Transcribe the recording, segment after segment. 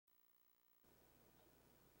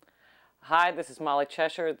Hi, this is Molly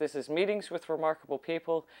Cheshire. This is Meetings with Remarkable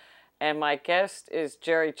People, and my guest is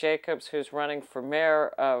Jerry Jacobs, who's running for mayor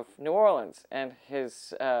of New Orleans. And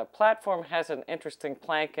his platform has an interesting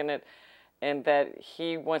plank in it, in that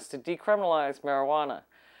he wants to decriminalize marijuana.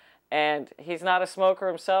 And he's not a smoker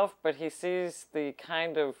himself, but he sees the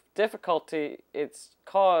kind of difficulty it's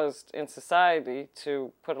caused in society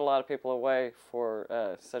to put a lot of people away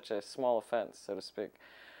for such a small offense, so to speak.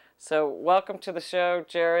 So welcome to the show,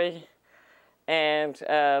 Jerry. And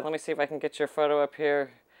let me see if I can get your photo up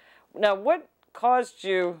here. Now, what caused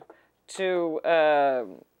you to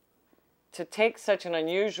take such an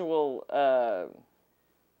unusual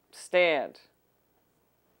stand?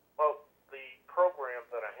 Well, the program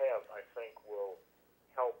that I have, I think, will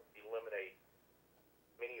help eliminate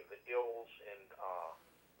many of the ills in a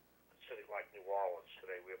city like New Orleans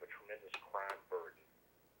today. We have a tremendous crime burden,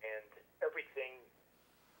 and everything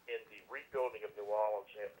in the rebuilding of New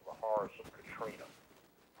Orleans after the horrors of Katrina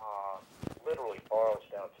literally boils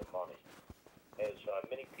down to money. As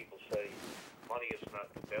many people say, money is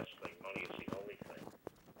not the best thing, money is the only thing.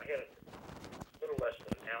 I had a little less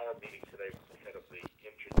than an hour meeting today with the head of the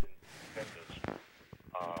Injured Defendants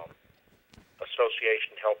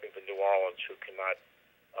Association, helping the New Orleans who cannot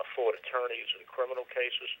afford attorneys in criminal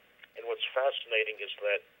cases. And what's fascinating is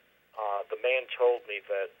that the man told me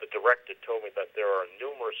that, the director told me that there are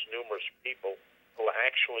numerous people who are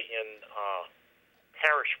actually in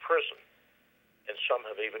parish prison, and some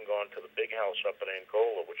have even gone to the big house up in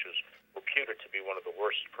Angola, which is reputed to be one of the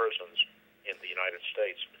worst prisons in the United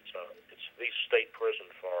States. It's the state prison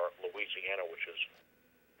for Louisiana, which is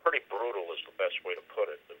pretty brutal, is the best way to put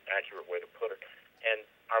it, the accurate way to put it. And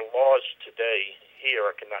our laws today here,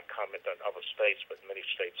 I cannot comment on other states, but many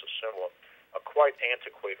states are similar, are quite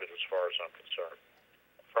antiquated as far as I'm concerned.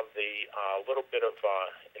 From the little bit of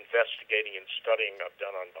investigating and studying I've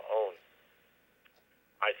done on my own,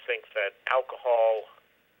 I think that alcohol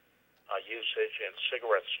usage and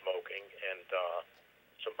cigarette smoking and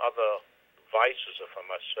some other vices, if I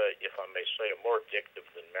may say, are more addictive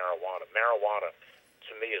than marijuana. Marijuana,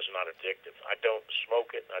 to me, is not addictive. I don't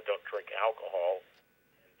smoke it, and I don't drink alcohol.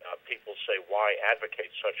 And people say, why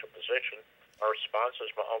advocate such a position? My response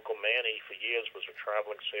is, my Uncle Manny, for years, was a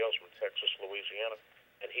traveling salesman in Texas, Louisiana,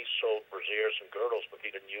 and he sold brassieres and girdles, but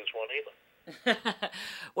he didn't use one either.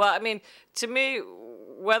 Well, I mean, to me,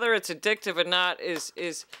 whether it's addictive or not is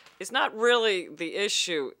not really the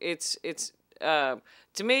issue. It's to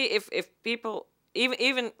me, if people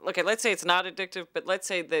even okay, let's say it's not addictive, but let's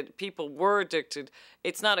say that people were addicted,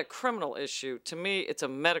 it's not a criminal issue. To me, it's a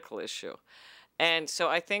medical issue. And so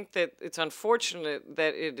I think that it's unfortunate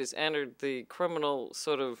that it has entered the criminal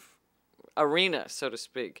sort of arena, so to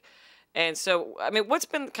speak. And so, I mean, what's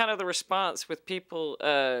been kind of the response with people,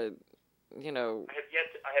 you know? I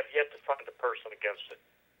have yet to find a person against it.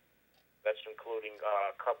 That's including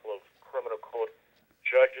a couple of criminal court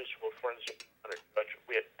judges who were friends of a judge.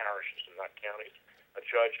 We had parishes and not counties. A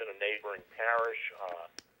judge in a neighboring parish,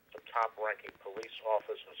 some top-ranking police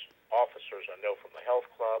officers I know from the health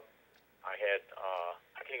club.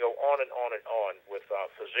 I can go on and on and on with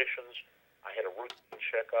physicians. I had a routine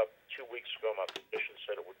checkup 2 weeks ago. My physician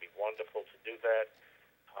said it would be wonderful to do that.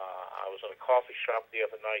 I was in a coffee shop the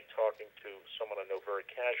other night talking to someone I know very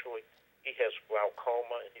casually. He has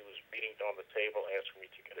glaucoma, and he was beating on the table asking me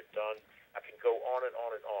to get it done. I can go on and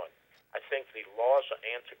on and on. I think the laws are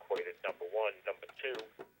antiquated, number one. Number two,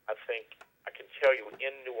 I think I can tell you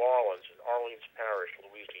in New Orleans, in Orleans Parish,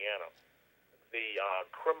 Louisiana, the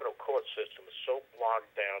criminal court system is so bogged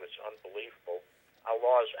down, it's unbelievable. Our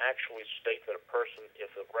laws actually state that a person, if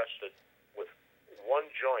arrested with one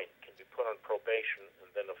joint, can be put on probation, and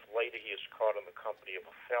then if later he is caught in the company of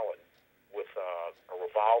a felon with a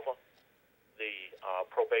revolver, the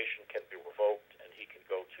probation can be revoked, and he can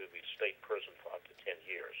go to the state prison for up to 10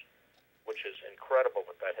 years, which is incredible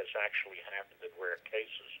that that has actually happened in rare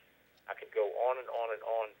cases. I could go on and on and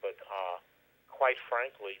on, but quite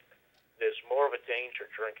frankly, there's more of a danger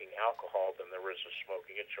drinking alcohol than there is of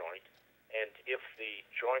smoking a joint. And if the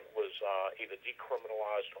joint was either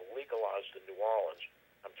decriminalized or legalized in New Orleans,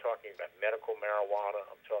 I'm talking about medical marijuana,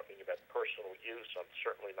 I'm talking about personal use, I'm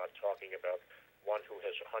certainly not talking about one who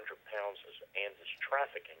has 100 pounds and is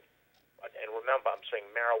trafficking. And remember, I'm saying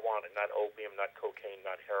marijuana, not opium, not cocaine,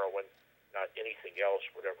 not heroin, not anything else,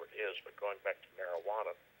 whatever it is, but going back to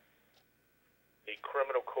marijuana, the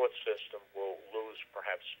criminal court system will lose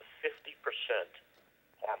perhaps 50%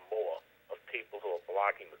 or more of people who are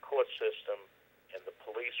blocking the court system, and the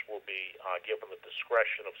police will be given the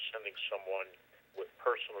discretion of sending someone with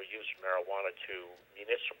personal use marijuana to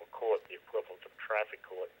municipal court, the equivalent of traffic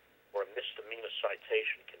court, where a misdemeanor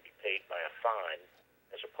citation can be paid by a fine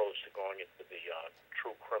as opposed to going into the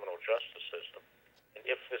true criminal justice system. And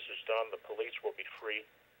if this is done, the police will be free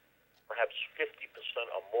perhaps 50%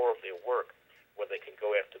 or more of their work, where they can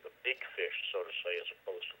go after the big fish, so to say, as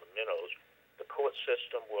opposed to the minnows. The court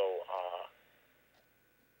system will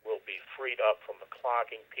be freed up from the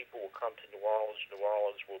clogging. People will come to New Orleans. New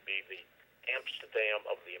Orleans will be the Amsterdam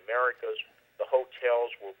of the Americas. The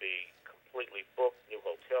hotels will be completely booked. New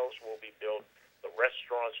hotels will be built. The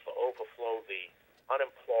restaurants will overflow. The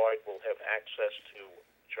unemployed will have access to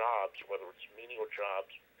jobs, whether it's menial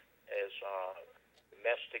jobs as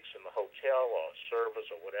domestics in the hotel or servers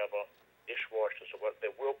or whatever, dishwashers or what.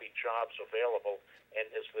 There will be jobs available, and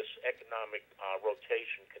as this economic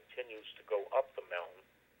rotation continues to go up the mountain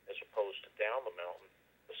as opposed to down the mountain,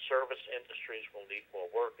 the service industries will need more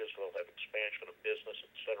workers. They'll have expansion of business,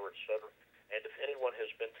 et cetera, et cetera. And if anyone has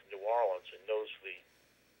been to New Orleans and knows the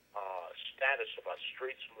status of our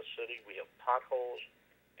streets in the city, we have potholes,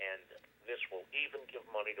 and this will even give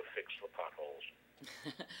money to fix the potholes.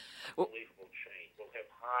 Unbelievable change. We'll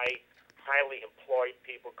have highly employed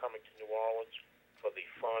people coming to New Orleans for the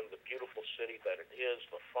fun, the beautiful city that it is,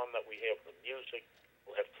 the fun that we have, the music.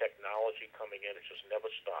 We'll have technology coming in. It just never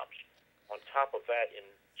stops. On top of that, in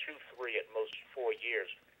 2, 3, at most 4 years,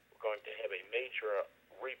 we're going to have a major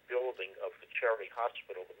rebuilding of the Charity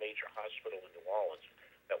Hospital, the major hospital in New Orleans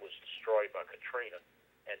that was destroyed by Katrina.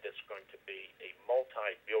 And it's going to be a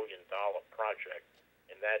multi-billion-dollar project.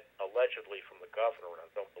 And that allegedly from the governor, and I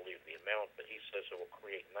don't believe the amount, but he says it will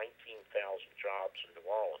create 19,000 jobs in New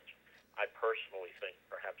Orleans. I personally think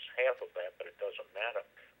perhaps half of that, but it doesn't matter.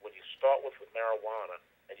 When you start with marijuana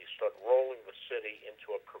and you start rolling the city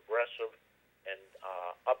into a progressive and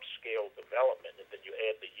upscale development, and then you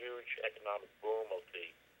add the huge economic boom of the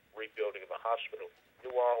rebuilding of the hospital,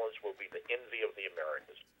 New Orleans will be the envy of the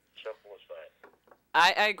Americas. Simple as that.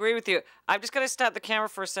 I agree with you. I'm just going to stop the camera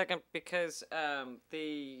for a second because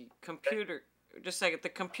the computer, just a second, the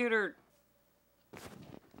computer.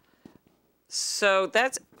 So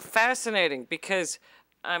that's fascinating because,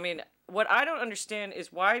 I mean, what I don't understand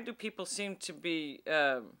is why do people seem to be,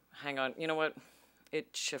 hang on, you know what? It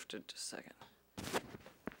shifted just a second.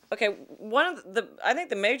 Okay, I think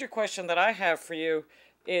the major question that I have for you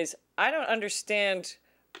is I don't understand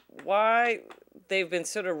why they've been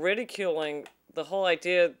sort of ridiculing the whole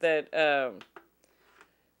idea that,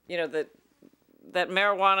 you know, that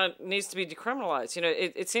marijuana needs to be decriminalized. You know,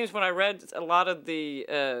 it seems when I read a lot of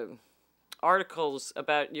the articles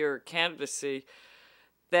about your candidacy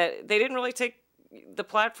that they didn't really take the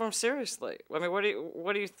platform seriously. I mean, what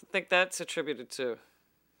do you think that's attributed to?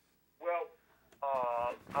 Well,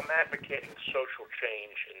 I'm advocating social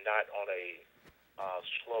change and not on a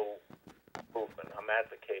slow movement. I'm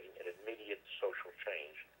advocating an immediate social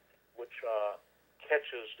change, which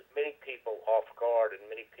catches many people off guard, and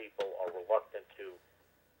many people are reluctant to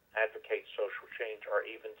advocate social change or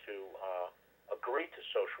even to agree to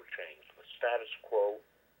social change. The status quo,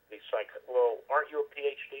 well, aren't you a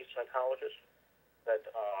PhD psychologist? That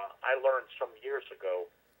I learned some years ago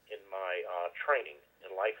in my training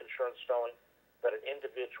in life insurance selling that an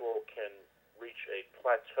individual can reach a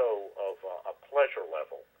plateau of a pleasure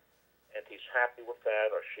level, and he's happy with that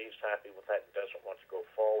or she's happy with that and doesn't want to go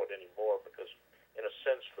forward anymore because, in a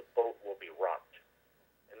sense, the boat will be rocked.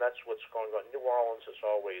 And that's what's going on. New Orleans is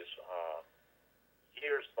always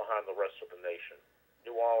years behind the rest of the nation.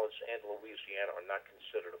 New Orleans and Louisiana are not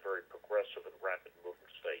considered a very progressive and rapid moving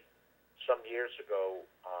state. Some years ago,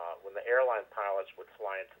 when the airline pilots would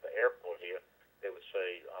fly into the airport here, they would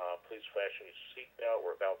say, please fasten your seatbelt.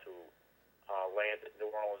 We're about to land at New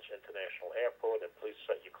Orleans International Airport, and please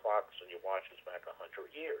set your clocks and your watches back 100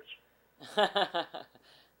 years. That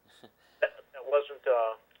wasn't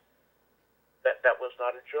that was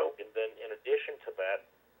not a joke. And then in addition to that,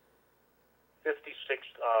 50,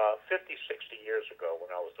 60 years ago,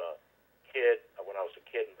 when I was a kid and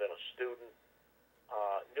then a student,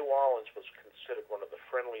 New Orleans was considered one of the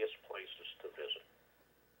friendliest places to visit.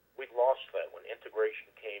 We lost that when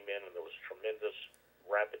integration came in, and there was tremendous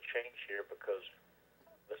rapid change here because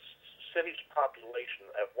the city's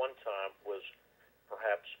population at one time was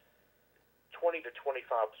perhaps 20 to 25%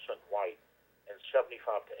 white and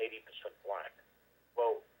 75 to 80% black.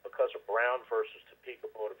 Well, because of Brown versus Topeka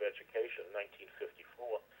Board of Education in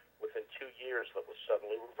 1954, within 2 years that was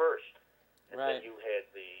suddenly reversed. And right. Then you had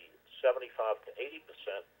the 75 to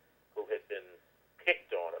 80% who had been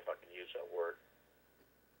picked on, if I can use that word,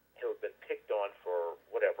 who had been picked on for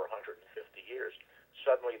whatever, 150 years.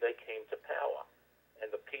 Suddenly they came to power. And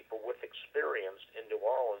the people with experience in New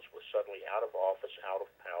Orleans were suddenly out of office, out of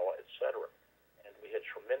power, etc. And we had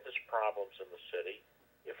tremendous problems in the city.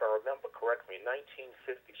 if I remember correctly, in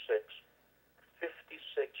 1956, 56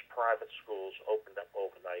 private schools opened up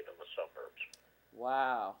overnight in the suburbs.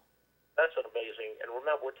 Wow. That's an amazing, and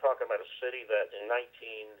remember, we're talking about a city that in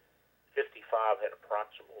 1955 had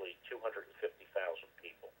approximately 250,000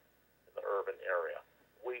 people in the urban area.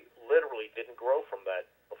 We literally didn't grow from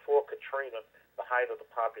that. Before Katrina, the height of the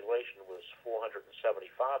population was 475,000.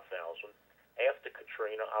 After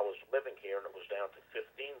Katrina, I was living here, and it was down to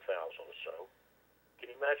 15,000 or so.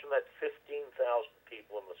 Can you imagine that? 15,000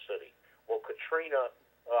 people in the city. Well, Katrina,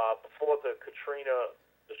 before the Katrina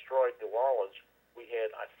destroyed New Orleans, we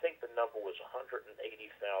had, I think the number was 180,000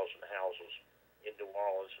 houses in New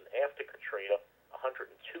Orleans, and after Katrina,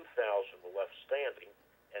 102,000 were left standing,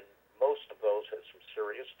 and most of those had some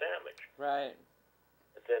serious damage. Right.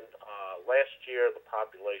 And then last year, the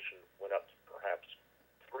population went up to perhaps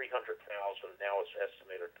 300,000. Now it's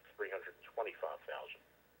estimated at 325,000.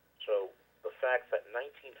 So the fact that in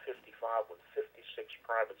 1955, when 56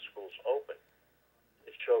 private schools opened,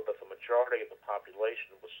 it showed that the majority of the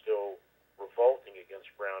population was still revolting against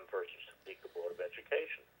Brown versus Topeka Board of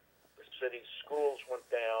Education. The city's schools went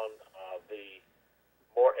down. The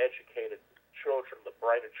more educated children, the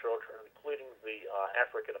brighter children, including the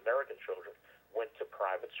African-American children, went to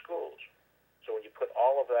private schools. So when you put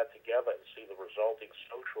all of that together and see the resulting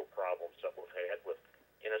social problems that we've had with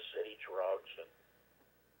inner-city drugs and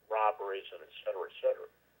robberies and et cetera,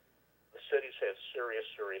 the city's had serious,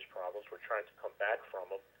 serious problems. We're trying to come back from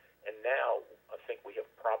them. And now I think we have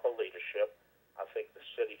proper leadership. I think the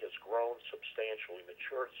city has grown substantially,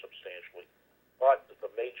 matured substantially. But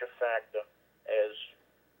the major factor, as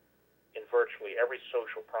in virtually every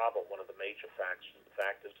social problem, one of the major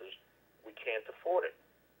factors is we can't afford it.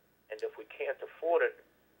 And if we can't afford it,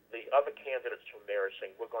 the other candidates from there are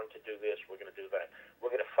saying, we're going to do this, we're going to do that.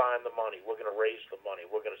 We're going to find the money, we're going to raise the money,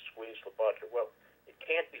 we're going to squeeze the budget. Well, it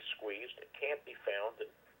can't be squeezed, it can't be found.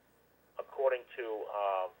 And according to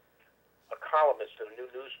a columnist in a new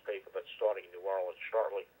newspaper that's starting in New Orleans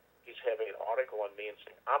shortly, he's having an article on me and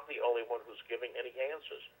saying, I'm the only one who's giving any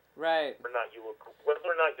answers. Right. Whether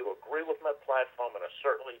or not you agree with my platform, and I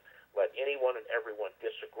certainly let anyone and everyone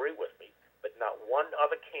disagree with me, but not one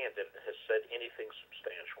other candidate has said anything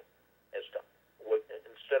substantial.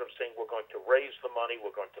 Instead of saying we're going to raise the money,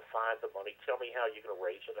 we're going to find the money, tell me how you're going to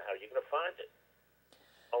raise it and how you're going to find it.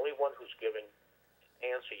 Only one who's giving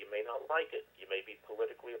answer. You may not like it. You may be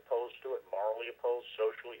politically opposed to it, morally opposed,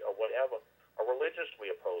 socially, or whatever, or religiously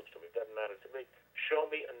opposed to it. It doesn't matter to me. Show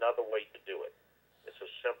me another way to do it. It's as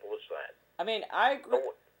simple as that. I mean, I agree.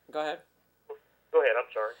 Go ahead. Go ahead. I'm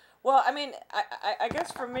sorry. Well, I mean, I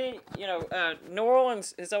guess for me, New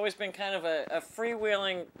Orleans has always been kind of a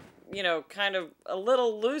freewheeling, kind of a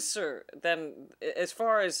little looser than as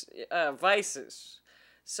far as vices.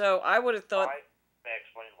 So I would have thought. Why? May I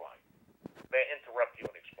explain why? May I interrupt you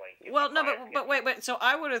and explain? Well, no, but wait. So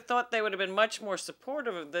I would have thought they would have been much more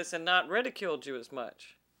supportive of this and not ridiculed you as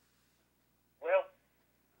much. Well,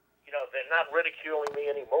 they're not ridiculing me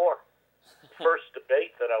anymore. The first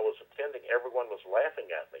debate that I was attending, everyone was laughing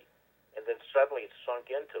at me. And then suddenly it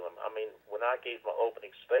sunk into them. I mean, when I gave my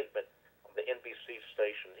opening statement on the NBC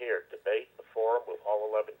station here, debate, the forum with all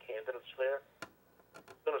 11 candidates there,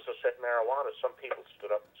 as soon as I said marijuana, some people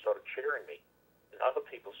stood up and started cheering me. And other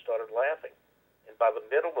people started laughing. And by the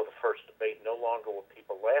middle of the first debate, no longer were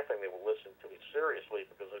people laughing. They were listening to me seriously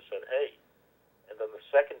because I said, hey. And then the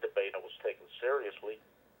second debate, I was taken seriously.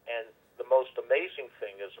 And the most amazing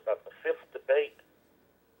thing is about the fifth debate,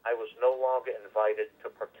 I was no longer invited to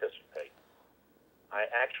participate. I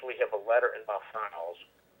actually have a letter in my files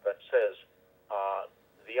that says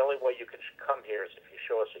the only way you can come here is if you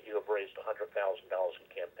show us that you have raised $100,000 in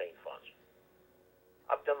campaign funds.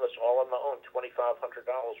 I've done this all on my own. $2,500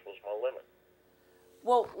 was my limit.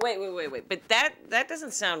 Well, wait. But that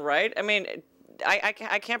doesn't sound right. I mean, I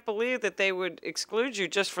can't believe that they would exclude you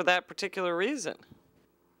just for that particular reason.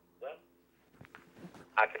 Well,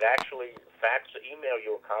 I could actually fax or email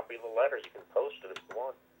you a copy of the letter. You can post it if you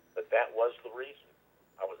want. But that was the reason.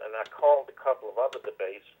 I called a couple of other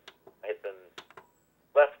debates. I had been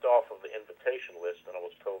left off of the invitation list, and I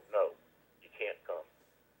was told, no, you can't come.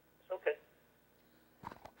 It's okay.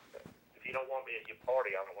 If you don't want me at your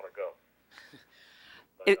party, I don't want to go.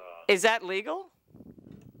 But, is that legal?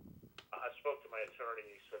 I spoke to my attorney,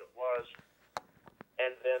 and he said it was.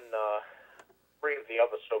 And then three of the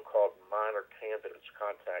other so-called minor candidates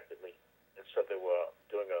contacted me and said they were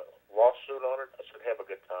doing a lawsuit on it. I said, have a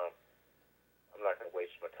good time. I'm not going to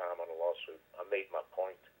waste my time on a lawsuit. I made my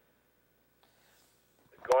point.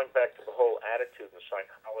 Going back to the whole attitude and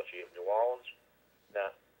psychology of New Orleans,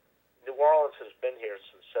 now, New Orleans has been here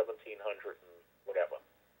since 1700 and whatever.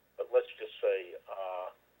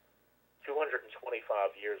 125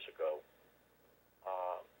 years ago,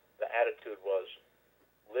 the attitude was,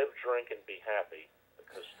 live, drink, and be happy,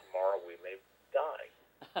 because tomorrow we may die.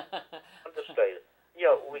 Understated.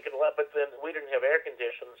 We could let, but then we didn't have air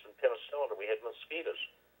conditioners and penicillin, we had mosquitoes.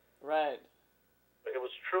 Right. It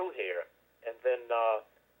was true here. And then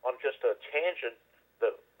on just a tangent,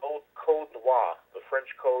 the old Code Noir, the French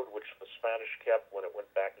code which the Spanish kept when it went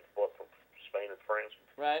back and forth from Spain and France.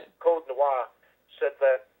 Right. Code Noir said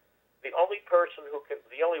that the only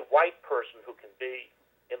white person who can be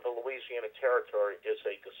in the Louisiana Territory is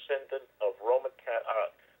a descendant of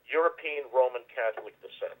European Roman Catholic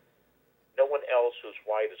descent. No one else who's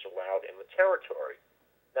white is allowed in the territory.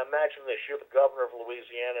 Now imagine this, you're the governor of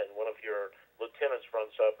Louisiana and one of your lieutenants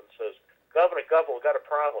runs up and says, Governor, we got a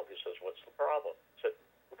problem. He says, what's the problem? He said,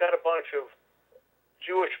 we got a bunch of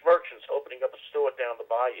Jewish merchants opening up a store down the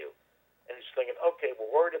bayou. And he's thinking, okay, we're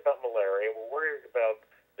worried about malaria, we're worried about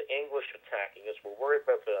the English attacking us, we're worried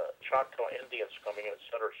about the Choctaw Indians coming in, et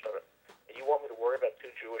cetera, et cetera. And you want me to worry about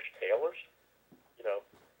two Jewish tailors?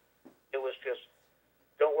 It was just,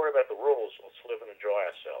 don't worry about the rules, let's live and enjoy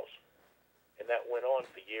ourselves. And that went on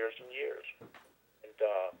for years and years. And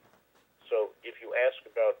so if you ask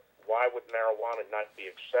about why would marijuana not be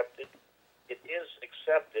accepted, it is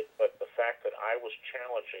accepted, but the fact that I was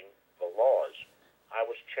challenging the laws, I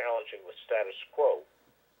was challenging the status quo,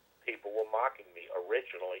 people were mocking me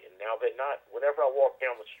originally, and now they're not. Whenever I walk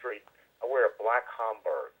down the street, I wear a black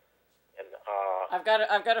Homburg. And I've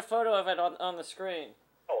got a photo of it on the screen.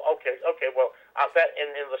 Oh, okay. Well, that in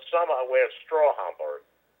the summer I wear a straw Homburg,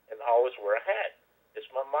 and I always wear a hat. It's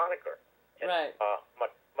my moniker. And, right.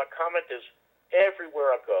 My comment is,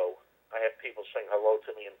 everywhere I go, I have people saying hello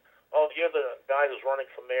to me, and you're the guy who's running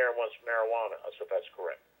for mayor and wants marijuana. I said, that's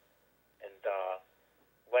correct. And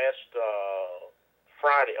last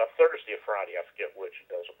Friday, or Thursday or Friday, I forget which, it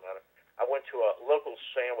doesn't matter, I went to a local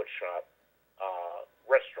sandwich shop,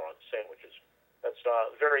 restaurant, sandwiches, that's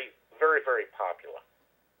very, very, very popular.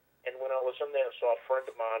 And when I was in there, I saw a friend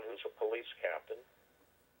of mine who's a police captain,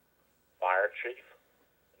 fire chief,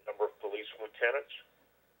 a number of police lieutenants,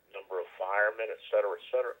 a number of firemen, et cetera, et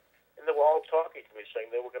cetera. And they were all talking to me,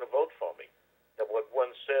 saying they were going to vote for me. That what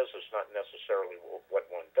one says is not necessarily what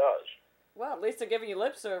one does. Well, at least they're giving you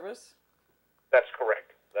lip service. That's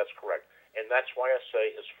correct. That's correct. And that's why I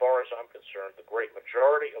say, as far as I'm concerned, the great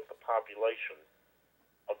majority of the population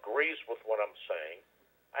agrees with what I'm saying.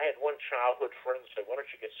 I had one childhood friend say, why don't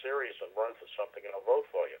you get serious and run for something and I'll vote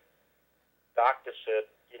for you. Doctor said,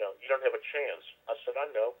 you don't have a chance. I said, I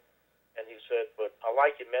know. And he said, but I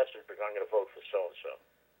like your message, but I'm going to vote for so-and-so.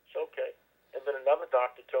 It's okay. And then another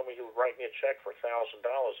doctor told me he would write me a check for $1,000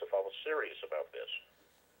 if I was serious about this.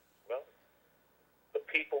 Well, the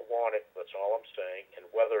people want it, that's all I'm saying. And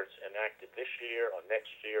whether it's enacted this year or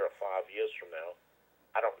next year or 5 years from now,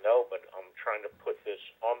 I don't know, but I'm trying to put this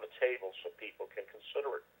on the table so people can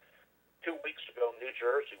consider it. 2 weeks ago, New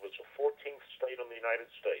Jersey was the 14th state in the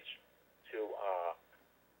United States to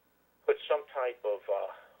put some type of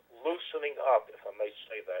loosening up, if I may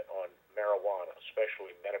say that, on marijuana,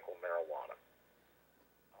 especially medical marijuana.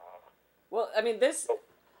 Well, I mean, this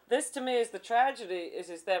to me is the tragedy,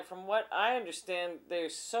 is that from what I understand,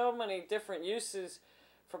 there's so many different uses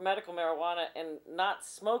for medical marijuana and not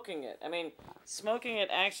smoking it. I mean, smoking it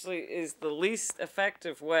actually is the least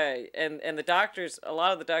effective way, and a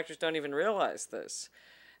lot of the doctors don't even realize this.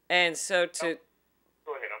 And so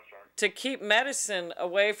Go ahead, I'm sorry. to keep medicine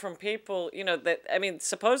away from people,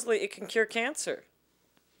 supposedly it can cure cancer.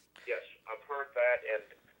 Yes, I've heard that, and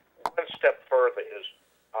one step further is,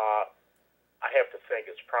 I have to think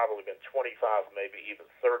it's probably been 25, maybe even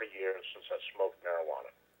 30 years since I smoked marijuana.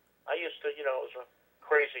 I used to, as a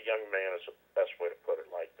crazy young man is the best way to put it,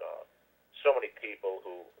 like so many people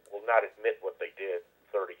who will not admit what they did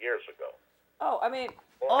 30 years ago. Oh, I mean,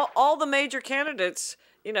 all the major candidates,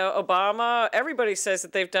 Obama, everybody says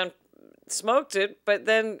that they've smoked it, but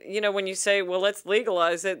then, when you say, well, let's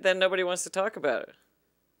legalize it, then nobody wants to talk about it.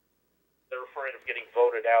 They're afraid of getting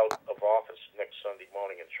voted out of office next Sunday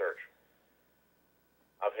morning in church.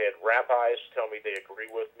 I've had rabbis tell me they agree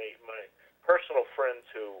with me. My personal friend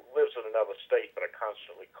who lives in another state, but I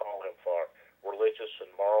constantly call him for religious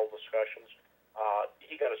and moral discussions,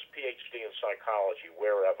 he got his PhD in psychology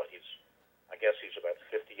wherever. I guess he's about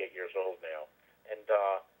 58 years old now. And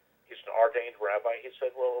he's an ordained rabbi. He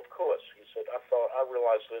said, well, of course. He said, I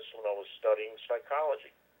realized this when I was studying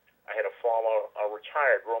psychology. I had a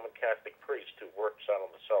retired Roman Catholic priest who works out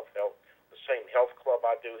on the same health club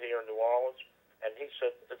I do here in New Orleans. And he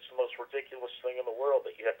said, it's the most ridiculous thing in the world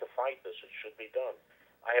that you have to fight this. It should be done.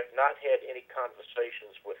 I have not had any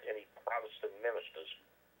conversations with any Protestant ministers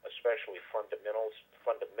especially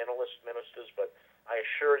fundamentalist ministers, but I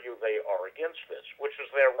assure you they are against this, which is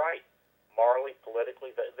their right. Morally,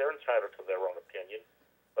 politically, they're entitled to their own opinion,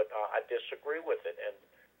 but I disagree with it. And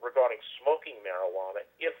regarding smoking marijuana,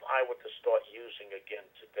 if I were to start using again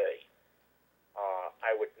today,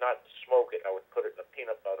 I would not smoke it. I would put it in a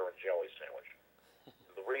peanut butter and jelly sandwich.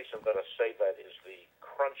 The reason that I say that is the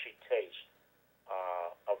crunchy taste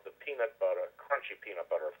of the peanut butter, crunchy peanut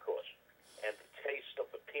butter, of course, and the taste of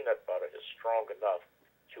the peanut butter is strong enough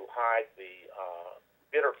to hide the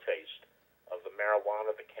bitter taste of the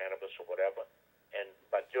marijuana, the cannabis, or whatever. And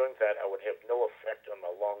by doing that, I would have no effect on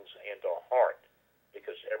my lungs and or heart,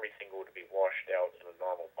 because everything would be washed out in a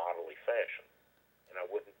normal bodily fashion, and I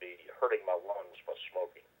wouldn't be hurting my lungs by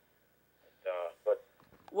smoking. But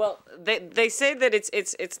well, they say that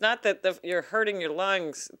it's not that you're hurting your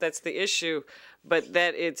lungs that's the issue, but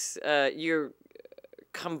that it's you're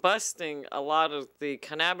combusting a lot of the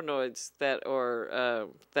cannabinoids that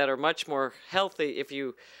are much more healthy if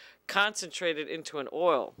you concentrate it into an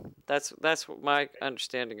oil. That's what my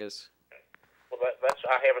understanding is. well, that's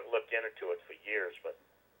I haven't looked into it for years, but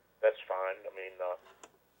that's fine. I mean,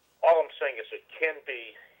 all I'm saying is it can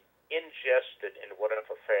be ingested in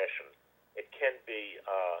whatever fashion. It can be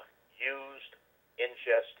used,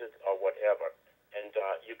 ingested, or whatever, and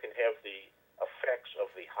you can have the effects of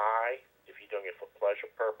the high if you're doing it for pleasure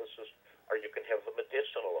purposes, or you can have the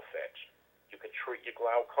medicinal effects. You can treat your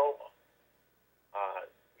glaucoma.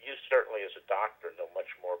 You certainly, as a doctor, know much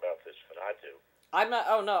more about this than I do. I'm not.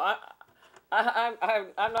 Oh no,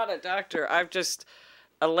 I'm not a doctor. I'm just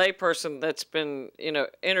a layperson that's been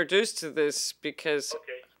introduced to this because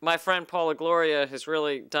my friend Paula Gloria has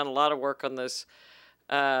really done a lot of work on this,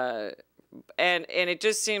 and it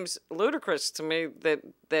just seems ludicrous to me that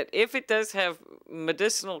if it does have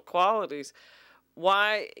medicinal qualities,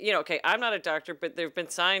 why I'm not a doctor, but there have been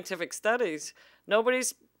scientific studies. No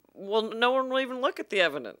one will even look at the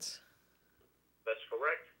evidence. That's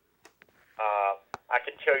correct. I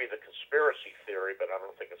can tell you the conspiracy theory, but I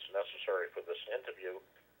don't think it's necessary for this interview.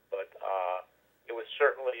 But it would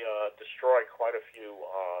certainly destroy quite a few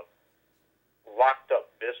locked up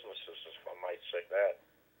businesses, if I might say that.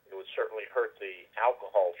 It would certainly hurt the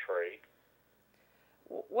alcohol trade.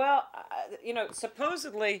 Well,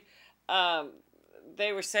 supposedly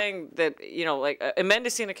they were saying that like in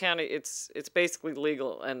Mendocino County, it's basically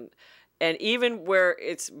legal, and even where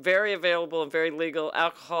it's very available and very legal,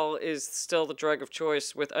 alcohol is still the drug of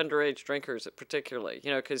choice with underage drinkers, particularly.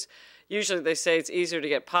 Because usually they say it's easier to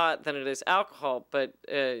get pot than it is alcohol, but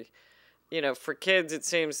for kids it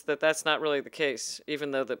seems that that's not really the case,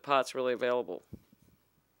 even though the pot's really available.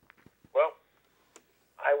 Well,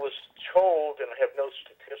 I was told, and I have no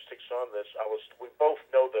statistics on this, we both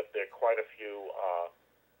know that there are quite a few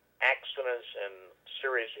accidents and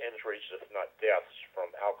serious injuries, if not deaths,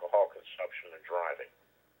 from alcohol consumption and driving.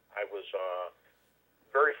 I was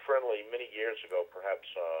very friendly many years ago, perhaps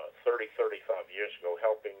 30, 35 years ago,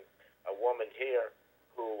 helping a woman here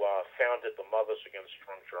who founded the Mothers Against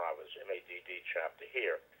Drunk Drivers, MADD chapter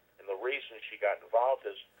here. And the reason she got involved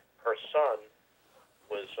is her son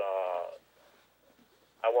was,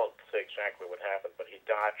 I won't say exactly what happened, but he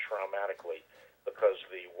died traumatically because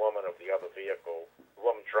the woman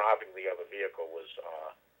driving the other vehicle was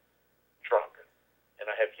drunk. And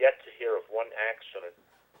I have yet to hear of one accident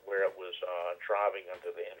where it was driving under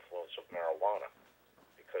the influence of marijuana,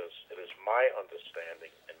 because it is my understanding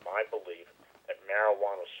and my belief that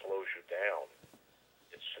marijuana slows you down.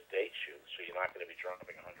 It sedates you, so you're not going to be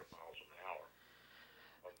driving 100 miles an hour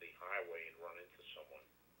on the highway and run into someone,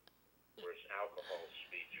 whereas alcohol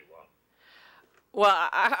speeds you up. Well,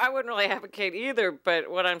 I wouldn't really advocate either,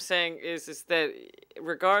 but what I'm saying is that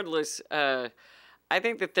regardless, I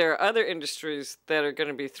think that there are other industries that are going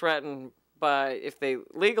to be threatened by if they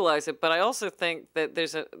legalize it, but I also think that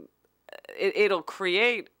it'll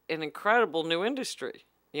create an incredible new industry,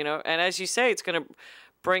 and as you say, it's going to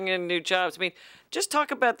bring in new jobs. I mean, just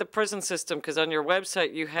talk about the prison system, because on your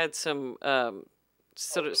website you had some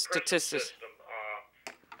sort of statistics.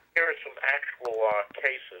 Here are some actual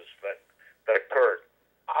cases that occurred.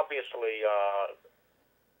 Obviously,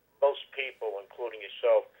 most people, including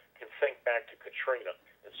yourself, can think back to Katrina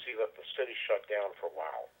and see that the city shut down for a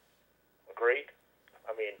while. Agreed?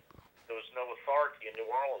 I mean, there was no authority in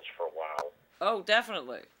New Orleans for a while. Oh,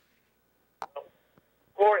 definitely.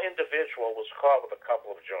 Poor individual was caught with a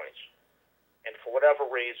couple of joints, and for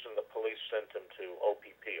whatever reason, the police sent him to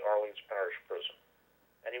OPP, Orleans Parish Prison.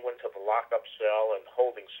 And he went to the lockup cell and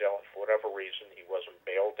holding cell, and for whatever reason, he wasn't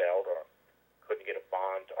bailed out or couldn't get a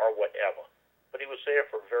bond or whatever. But he was there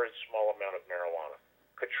for a very small amount of marijuana.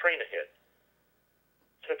 Katrina hit.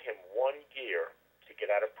 took him 1 year to get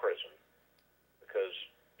out of prison because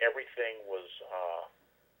everything was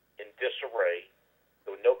in disarray.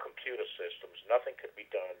 There were no computer systems. Nothing could be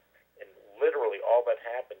done. And literally all that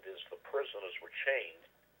happened is the prisoners were chained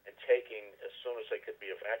and taken as soon as they could be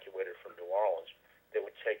evacuated from New Orleans. They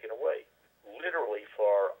were taken away. Literally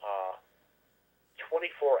for 24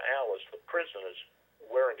 hours, the prisoners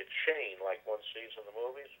wearing a chain like one sees in the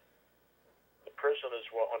movies. The prisoners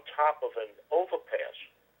were on top of an overpass,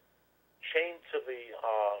 chained to the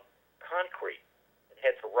concrete, and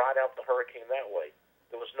had to ride out the hurricane that way.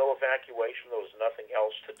 There was no evacuation. There was nothing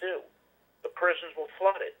else to do. The prisons were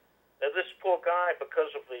flooded. Now, this poor guy, because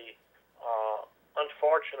of the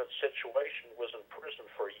unfortunate situation, was in prison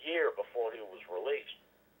for a year before he was released.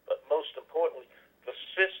 But most importantly, the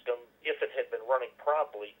system, if it had been running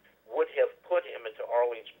properly, would have put him into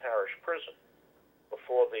Orleans Parish Prison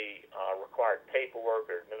before the required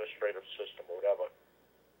paperwork or administrative system or whatever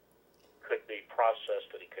could be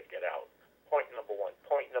processed that he could get out. Point number one.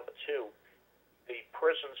 Point number two, the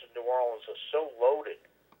prisons in New Orleans are so loaded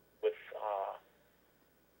with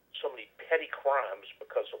so many petty crimes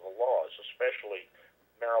because of the laws, especially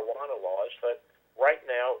marijuana laws, that right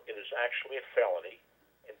now it is actually a felony.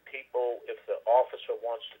 And people, if the officer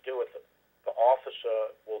wants to do it, the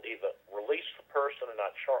officer will either release the person and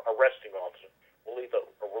not arresting officer will either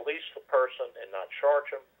release the person and not charge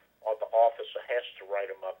him, or the officer has to write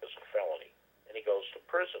him up as a felony, and he goes to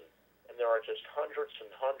prison. And there are just hundreds and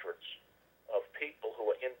hundreds of people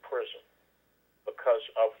who are in prison because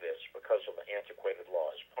of this, because of the antiquated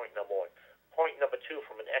laws. Point number one. Point number two,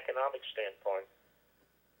 from an economic standpoint,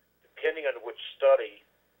 depending on which study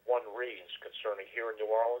one reads concerning here in New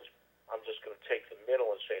Orleans, I'm just going to take the middle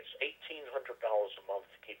and say it's $1,800 a month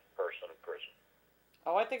to keep a person in prison.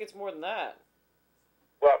 Oh, I think it's more than that.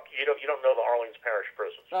 Well, you don't know the Orleans Parish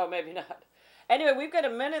prisons. Oh, maybe not. Anyway, we've got a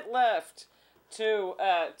minute left to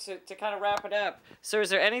kind of wrap it up. So is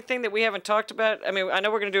there anything that we haven't talked about? I mean, I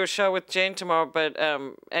know we're going to do a show with Jane tomorrow, but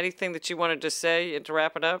anything that you wanted to say and to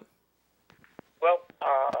wrap it up? Well,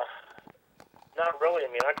 not really. I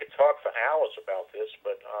mean, I could talk for hours about this,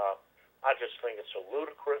 but I just think it's a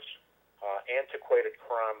ludicrous, antiquated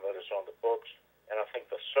crime that is on the books, and I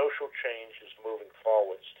think the social change is moving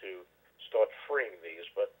forwards to start freeing these.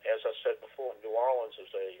 But as I said before, New Orleans is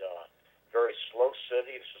a very slow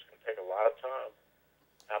city. This is going to take a lot of time.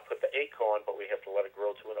 I put the acorn, but we have to let it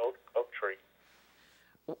grow to an oak tree.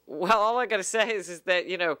 Well, all I got to say is that,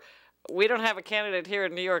 we don't have a candidate here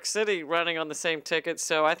in New York City running on the same ticket,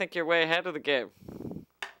 so I think you're way ahead of the game.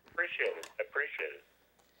 Appreciate it. I appreciate it.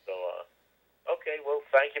 So, okay, well,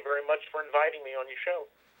 thank you very much for inviting me on your show.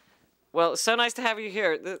 Well, so nice to have you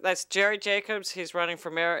here. That's Jerry Jacobs. He's running for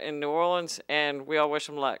mayor in New Orleans, and we all wish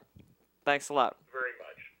him luck. Thanks a lot. Very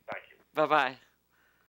much. Thank you. Bye-bye.